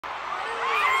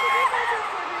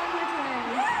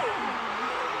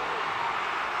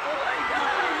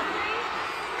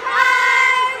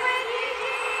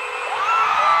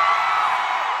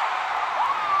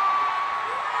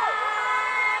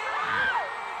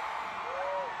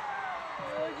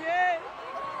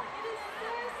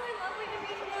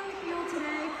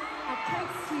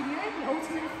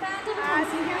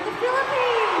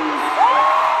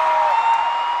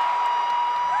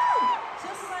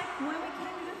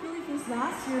since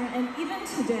last year, and even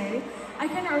today, I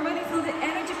can already feel the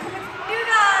energy coming from you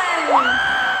guys!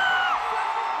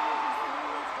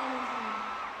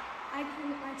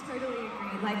 I totally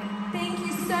agree. Like, thank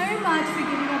you so much for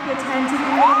giving up your time to be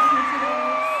with us here today.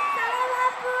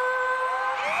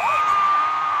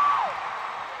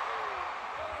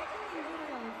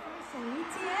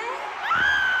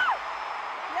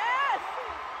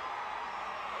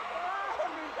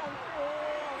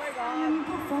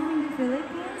 Performing in the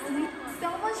Philippines, we had so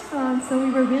much fun, so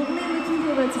we were really looking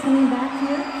forward to coming back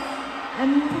here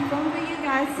and perform for you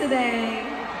guys today.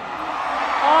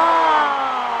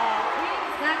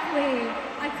 Exactly.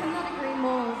 I could not agree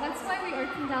more. That's why we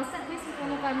opened our set list with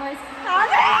one of our most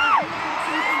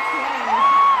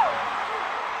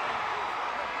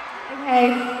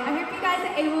Okay, I hope you guys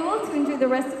are able to enjoy the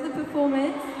rest of the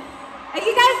performance. Are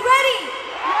you guys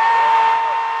ready?